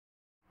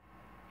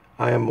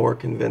I am more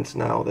convinced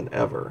now than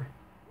ever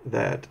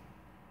that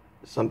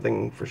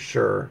something for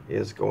sure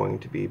is going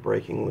to be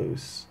breaking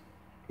loose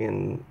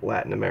in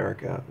Latin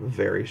America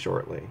very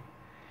shortly.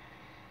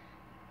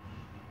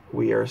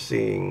 We are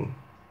seeing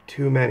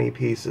too many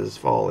pieces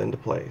fall into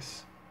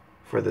place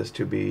for this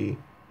to be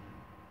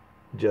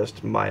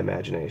just my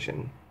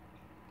imagination.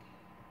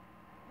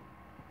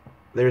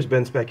 There's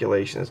been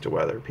speculation as to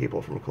whether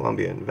people from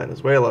Colombia and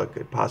Venezuela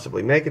could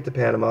possibly make it to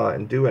Panama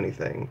and do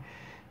anything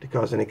to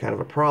cause any kind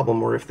of a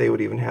problem, or if they would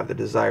even have the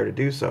desire to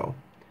do so.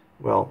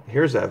 Well,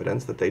 here's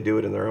evidence that they do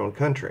it in their own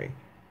country.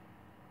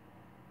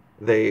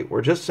 They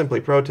were just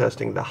simply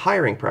protesting the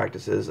hiring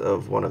practices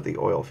of one of the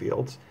oil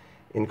fields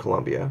in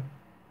Colombia.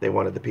 They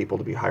wanted the people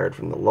to be hired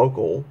from the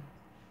local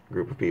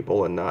group of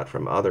people and not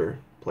from other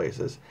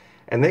places.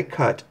 And they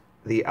cut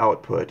the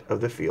output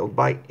of the field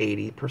by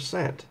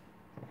 80%.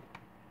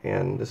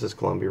 And this is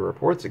Columbia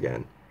Reports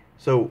again.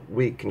 So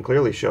we can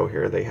clearly show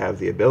here they have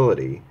the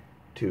ability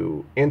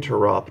to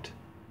interrupt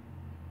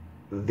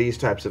these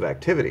types of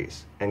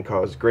activities and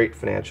cause great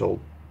financial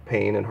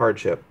pain and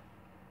hardship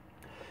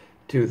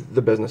to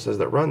the businesses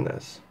that run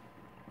this.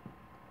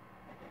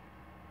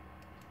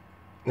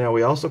 Now,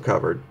 we also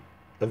covered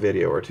a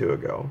video or two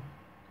ago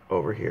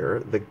over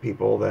here the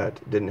people that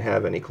didn't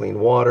have any clean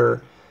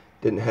water,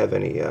 didn't have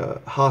any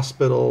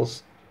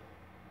hospitals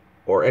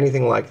or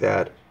anything like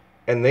that,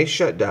 and they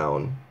shut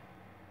down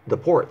the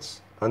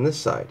ports on this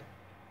side.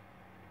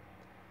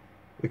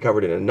 We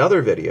covered in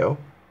another video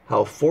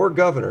how 4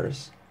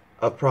 governors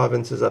of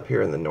provinces up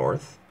here in the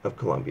north of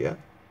Colombia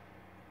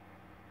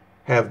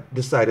have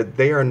decided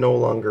they are no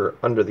longer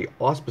under the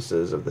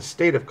auspices of the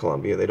state of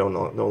Colombia. They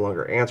don't no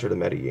longer answer to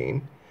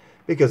Medellin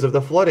because of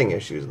the flooding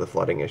issues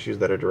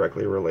that are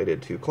directly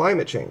related to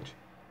climate change.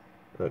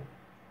 The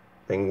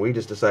thing we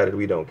just decided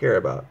we don't care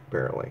about,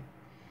 apparently.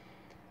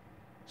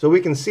 So we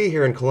can see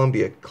here in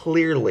Colombia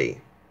clearly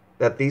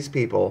that these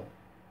people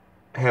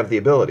have the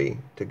ability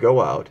to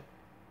go out,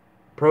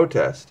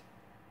 protest,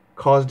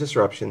 cause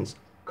disruptions,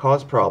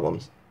 cause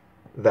problems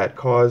that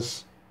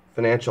cause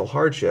financial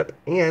hardship,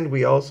 and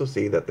we also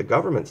see that the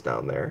governments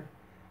down there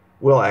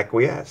will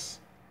acquiesce,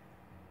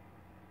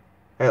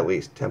 at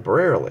least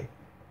temporarily.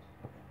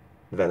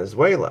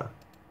 Venezuela,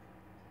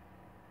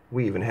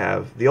 we even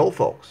have the old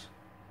folks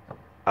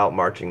out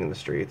marching in the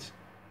streets,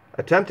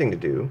 attempting to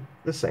do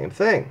the same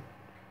thing.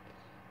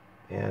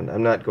 And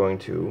I'm not going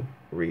to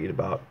read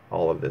about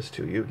all of this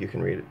to you. You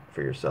can read it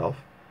for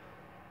yourself.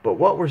 But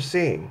what we're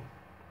seeing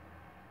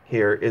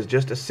here is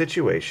just a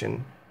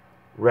situation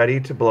ready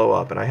to blow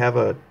up. And I have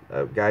a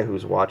guy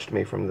who's watched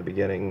me from the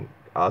beginning,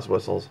 Oz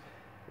Whistles,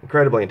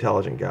 incredibly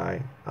intelligent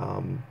guy.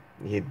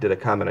 He did a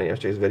comment on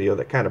yesterday's video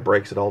that kind of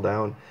breaks it all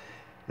down.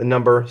 The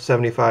number,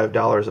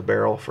 $75 a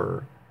barrel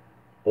for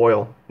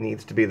oil,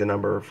 needs to be the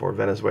number for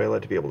Venezuela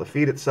to be able to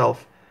feed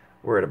itself.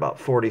 We're at about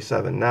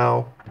 47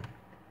 now.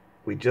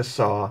 We just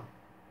saw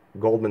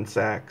Goldman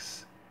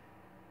Sachs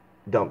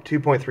dump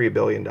 $2.3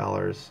 billion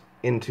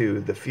into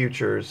the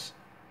futures,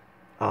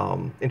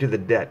 into the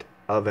debt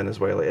of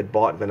Venezuela. It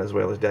bought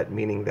Venezuela's debt,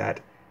 meaning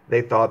that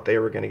they thought they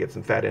were going to get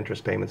some fat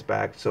interest payments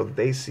back, so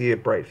they see a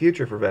bright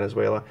future for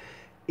Venezuela,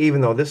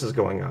 even though this is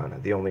going on.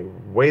 The only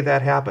way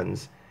that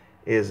happens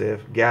is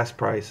if gas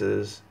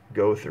prices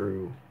go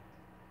through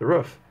the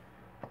roof.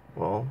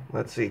 Well,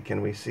 let's see.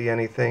 Can we see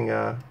anything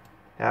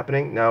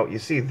happening? Now, you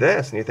see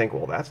this, and you think,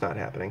 well, that's not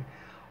happening.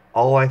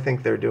 All I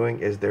think they're doing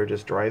is they're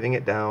just driving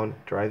it down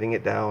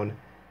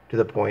to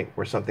the point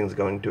where something's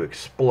going to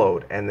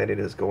explode, and then it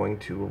is going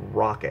to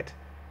rocket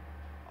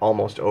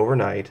almost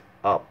overnight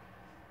up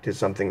to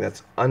something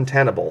that's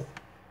untenable,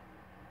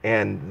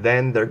 and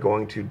then they're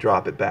going to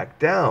drop it back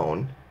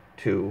down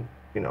to,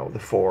 the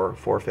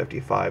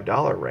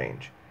 $4.55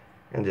 range,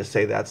 and just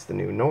say that's the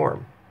new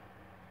norm.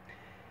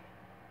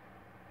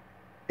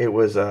 It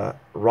was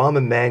Rahm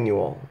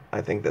Emanuel,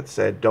 I think, that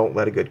said, "Don't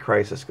let a good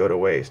crisis go to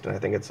waste." And I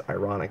think it's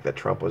ironic that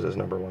Trump was his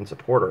 #1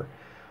 supporter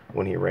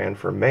when he ran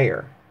for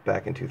mayor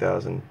back in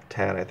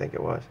 2010, I think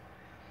it was.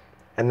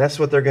 And that's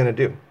what they're going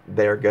to do.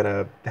 They're going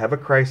to have a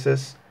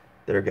crisis,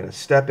 they're going to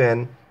step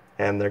in,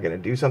 and they're going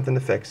to do something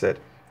to fix it.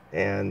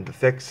 And the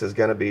fix is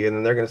going to be, and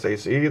then they're going to say,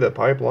 see, the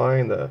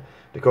pipeline, the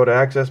Dakota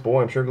Access,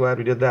 boy, I'm sure glad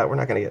we did that. We're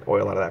not going to get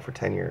oil out of that for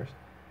 10 years.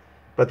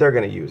 But they're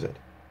going to use it.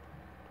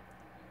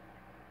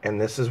 And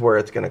this is where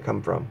it's going to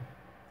come from.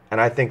 And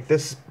I think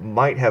this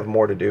might have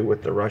more to do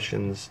with the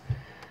Russians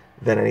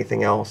than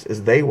anything else,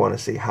 is they want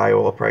to see high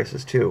oil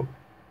prices too.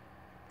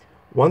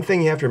 One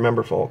thing you have to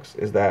remember, folks,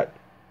 is that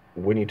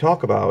when you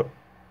talk about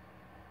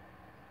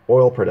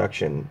oil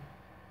production,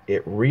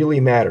 it really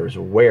matters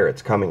where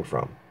it's coming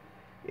from.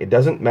 It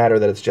doesn't matter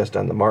that it's just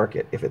on the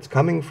market. If it's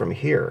coming from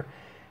here,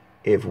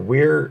 if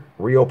we're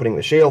reopening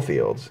the shale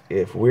fields,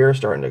 if we're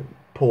starting to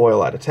pull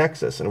oil out of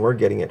Texas and we're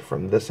getting it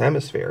from this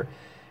hemisphere,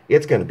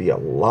 it's going to be a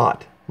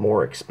lot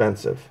more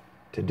expensive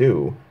to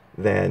do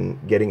than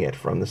getting it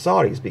from the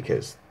Saudis,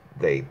 because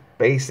they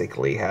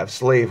basically have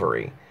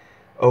slavery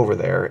over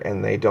there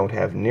and they don't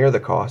have near the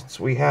costs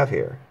we have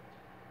here.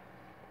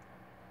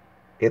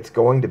 It's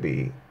going to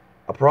be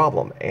a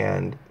problem.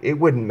 And it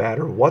wouldn't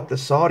matter what the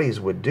Saudis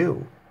would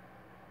do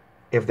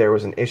if there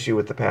was an issue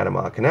with the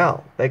Panama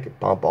Canal. They could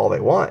pump all they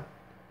want.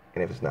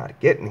 And if it's not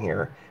getting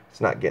here,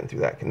 it's not getting through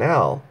that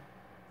canal.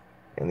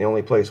 And the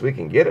only place we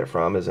can get it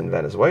from is in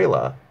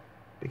Venezuela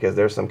because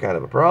there's some kind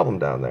of a problem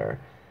down there.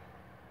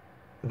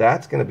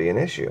 That's going to be an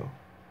issue.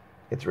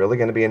 It's really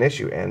going to be an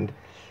issue. And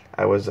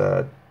I was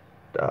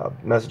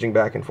messaging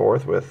back and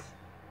forth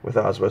with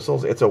Oz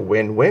Whistles. It's a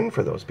win-win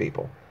for those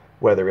people.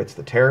 Whether it's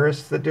the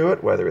terrorists that do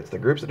it, whether it's the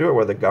groups that do it,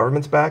 whether the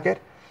governments back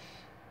it,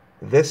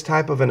 this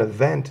type of an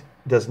event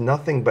does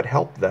nothing but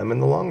help them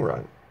in the long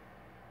run.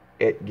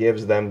 It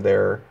gives them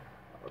their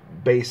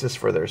basis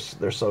for their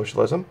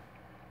socialism.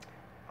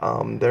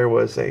 There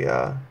was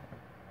a...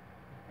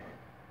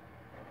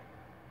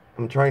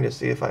 I'm trying to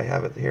see if I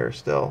have it here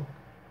still.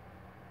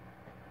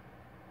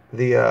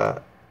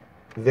 The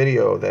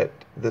video that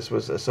this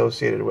was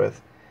associated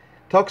with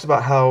talks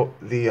about how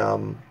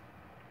the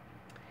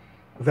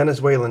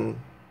Venezuelan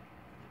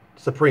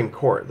Supreme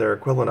Court, their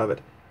equivalent of it,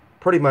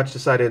 pretty much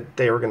decided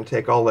they were going to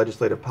take all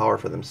legislative power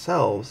for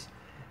themselves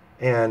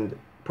and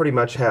pretty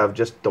much have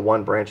just the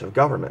one branch of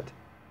government.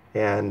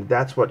 And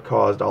that's what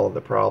caused all of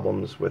the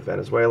problems with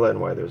Venezuela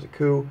and why there's a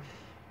coup.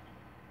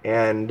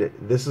 And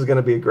this is going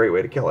to be a great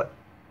way to kill it.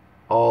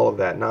 All of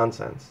that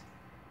nonsense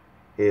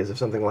is, if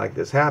something like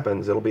this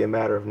happens, it'll be a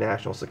matter of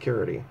national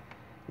security,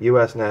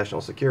 U.S.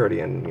 national security.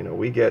 And, you know,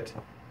 we get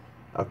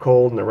a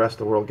cold and the rest of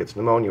the world gets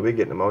pneumonia. We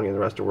get pneumonia and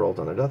the rest of the world's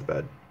on their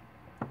deathbed.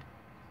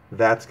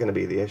 That's going to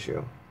be the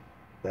issue.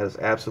 That is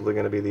absolutely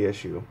going to be the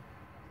issue.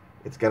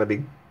 It's going to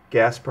be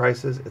gas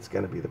prices, it's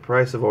going to be the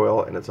price of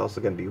oil, and it's also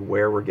going to be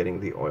where we're getting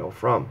the oil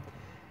from.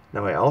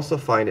 Now, I also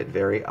find it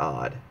very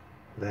odd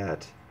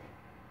that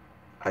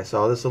I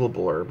saw this little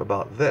blurb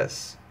about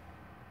this.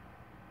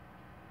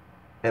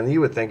 And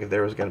you would think if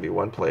there was going to be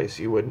one place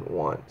you wouldn't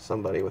want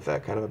somebody with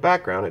that kind of a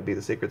background, it'd be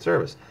the Secret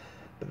Service.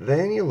 But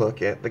then you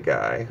look at the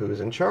guy who's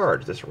in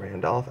charge, this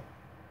Randolph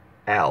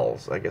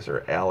Alls, I guess,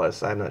 or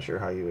Alice, I'm not sure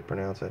how you would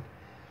pronounce it.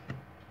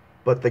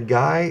 But the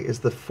guy is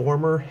the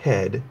former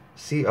head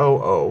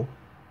COO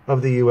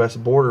of the U.S.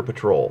 Border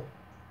Patrol.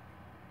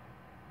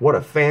 What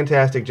a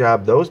fantastic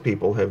job those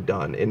people have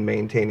done in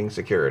maintaining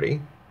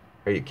security.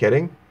 Are you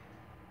kidding?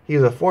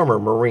 He's a former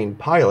Marine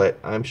pilot.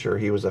 I'm sure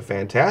he was a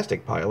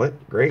fantastic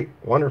pilot. Great,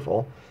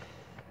 wonderful.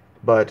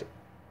 But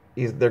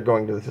they're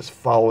going to this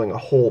following a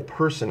whole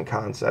person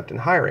concept and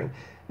hiring.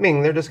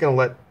 Meaning they're just going to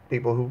let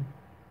people who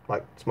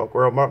like smoke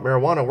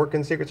marijuana work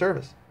in the Secret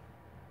Service.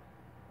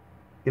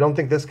 You don't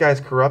think this guy's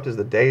corrupt as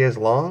the day is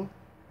long?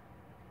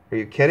 Are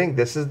you kidding?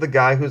 This is the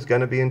guy who's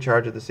going to be in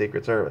charge of the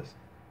Secret Service.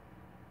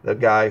 The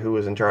guy who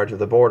was in charge of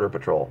the Border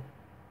Patrol.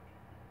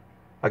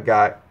 A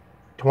guy,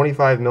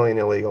 25 million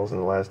illegals in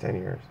the last 10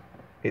 years.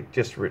 It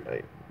just,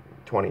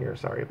 20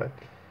 years, sorry, but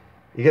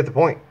you get the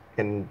point.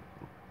 And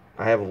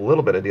I have a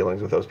little bit of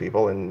dealings with those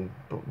people, and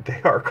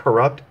they are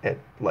corrupt and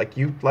like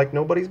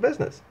nobody's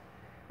business.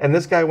 And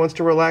this guy wants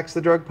to relax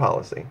the drug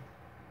policy.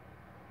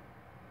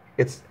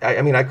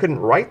 I mean, I couldn't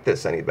write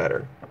this any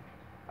better.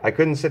 I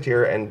couldn't sit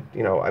here and,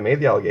 you know, I made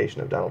the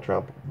allegation of Donald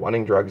Trump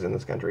wanting drugs in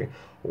this country,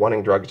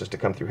 wanting drugs just to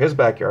come through his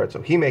backyard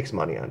so he makes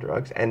money on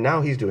drugs, and now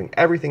he's doing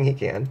everything he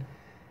can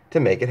to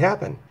make it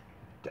happen,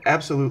 to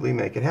absolutely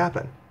make it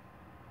happen.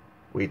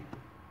 2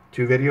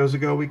 videos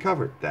ago, we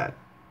covered that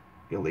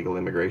illegal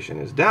immigration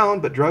is down,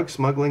 but drug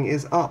smuggling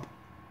is up.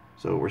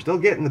 So we're still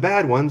getting the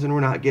bad ones, and we're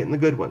not getting the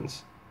good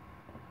ones.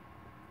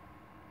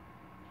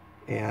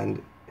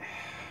 And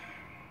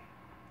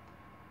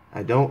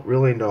I don't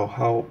really know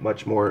how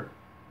much more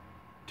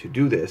to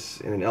do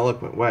this in an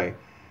eloquent way,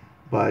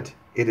 but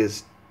it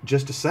is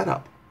just a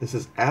setup. This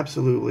is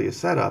absolutely a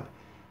setup,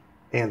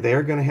 and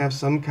they're going to have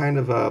some kind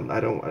of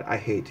a, I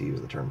hate to use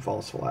the term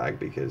false flag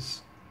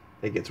because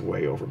it gets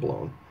way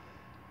overblown,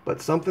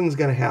 but something's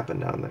going to happen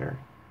down there.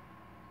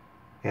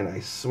 And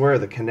I swear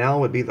the canal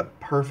would be the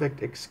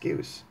perfect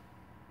excuse.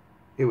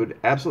 It would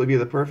absolutely be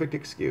the perfect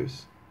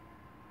excuse,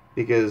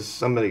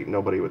 because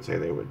nobody would say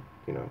they would,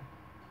 you know,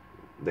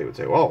 they would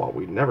say, well,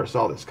 we never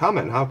saw this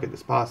coming. How could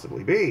this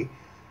possibly be?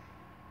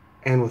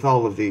 And with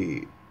all of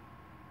the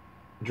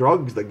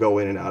drugs that go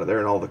in and out of there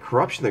and all the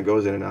corruption that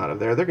goes in and out of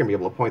there, they're going to be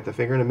able to point the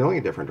finger in a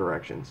million different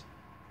directions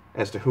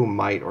as to who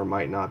might or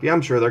might not be.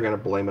 I'm sure they're going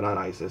to blame it on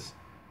ISIS.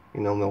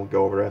 You know, they'll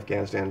go over to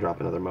Afghanistan and drop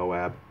another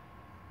Moab.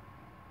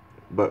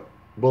 But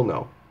we'll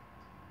know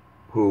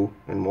who,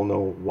 and we'll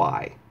know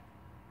why.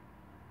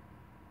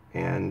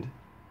 And,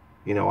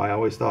 you know, I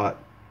always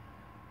thought,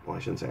 well, I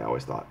shouldn't say I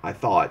always thought. I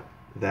thought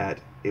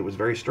that it was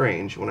very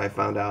strange when I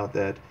found out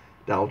that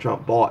Donald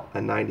Trump bought a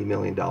 $90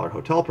 million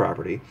hotel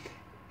property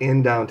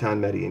in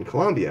downtown Medellin,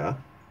 Colombia,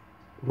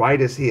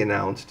 right as he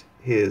announced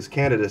his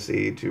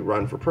candidacy to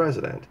run for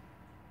president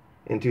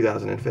in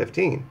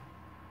 2015.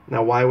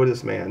 Now, why would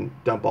this man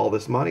dump all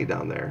this money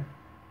down there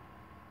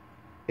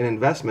in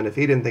investment if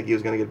he didn't think he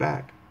was going to get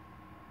back?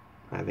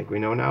 I think we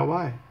know now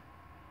why.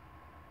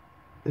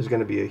 There's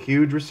going to be a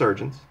huge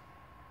resurgence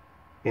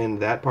in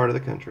that part of the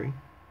country.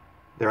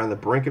 They're on the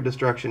brink of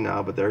destruction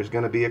now, but there's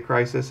going to be a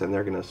crisis, and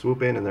they're going to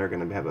swoop in, and they're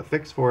going to have a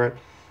fix for it,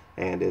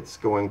 and it's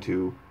going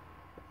to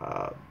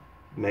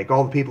make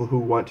all the people who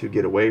want to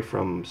get away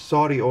from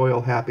Saudi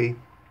oil happy,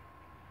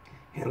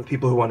 and the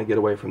people who want to get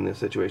away from this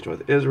situation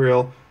with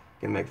Israel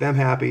can make them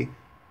happy.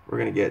 We're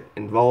going to get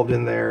involved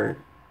in there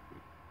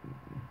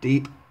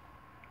deep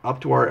up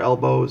to our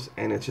elbows,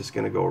 and it's just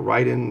going to go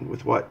right in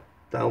with what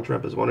Donald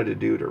Trump has wanted to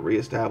do to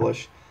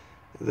reestablish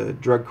the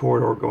drug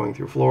corridor going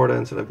through Florida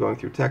instead of going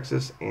through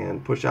Texas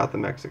and push out the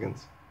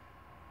Mexicans.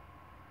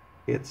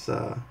 It's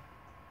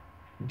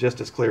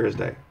just as clear as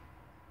day.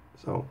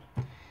 So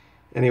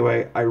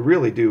anyway, I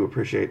really do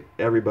appreciate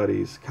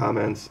everybody's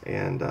comments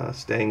and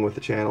staying with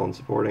the channel and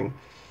supporting.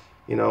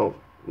 You know,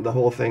 the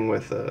whole thing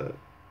with the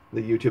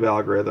YouTube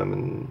algorithm,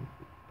 and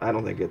I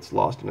don't think it's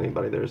lost on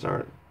anybody. There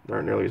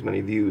aren't nearly as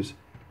many views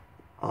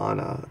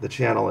on the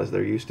channel as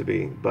there used to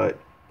be, but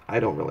I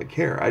don't really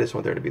care. I just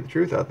want there to be the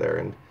truth out there,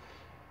 and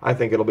I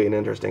think it'll be an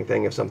interesting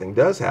thing if something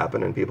does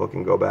happen and people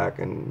can go back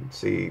and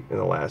see in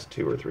the last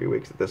 2 or 3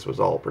 weeks that this was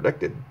all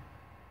predicted.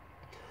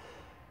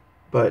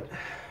 But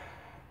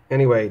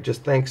anyway,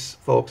 just thanks,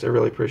 folks. I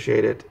really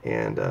appreciate it,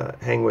 and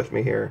hang with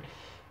me here.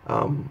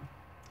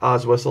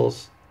 Oz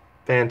Whistles,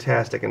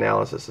 fantastic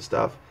analysis of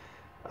stuff.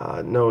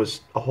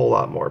 Knows a whole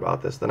lot more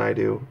about this than I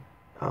do.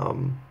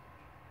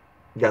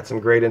 Got some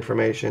great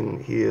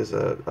information. He is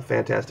a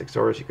fantastic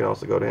source. You can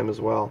also go to him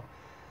as well.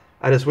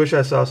 I just wish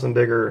I saw some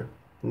bigger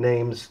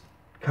names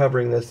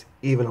covering this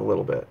even a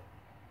little bit.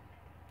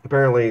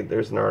 Apparently,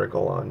 there's an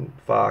article on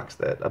Fox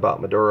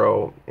about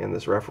Maduro and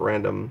this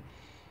referendum,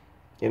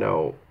 you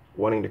know,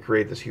 wanting to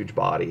create this huge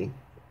body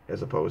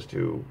as opposed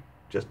to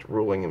just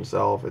ruling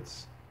himself.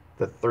 It's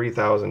the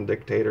 3,000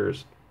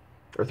 dictators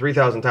or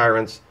 3,000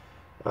 tyrants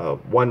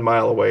 1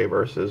 mile away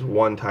versus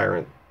one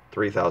tyrant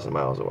 3,000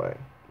 miles away.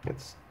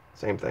 It's the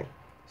same thing.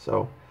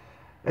 So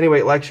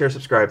anyway, like, share,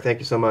 subscribe. Thank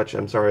you so much.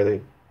 I'm sorry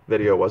the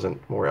video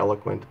wasn't more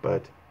eloquent,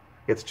 but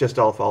it's just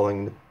all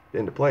falling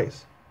into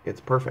place. It's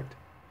perfect.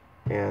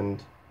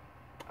 And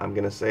I'm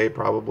going to say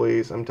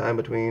probably sometime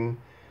between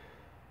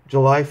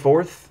July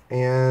 4th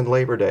and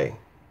Labor Day,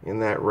 in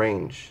that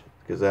range,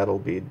 because that'll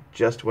be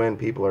just when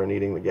people are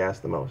needing the gas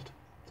the most.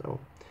 So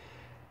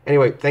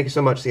anyway, thank you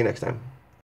so much. See you next time.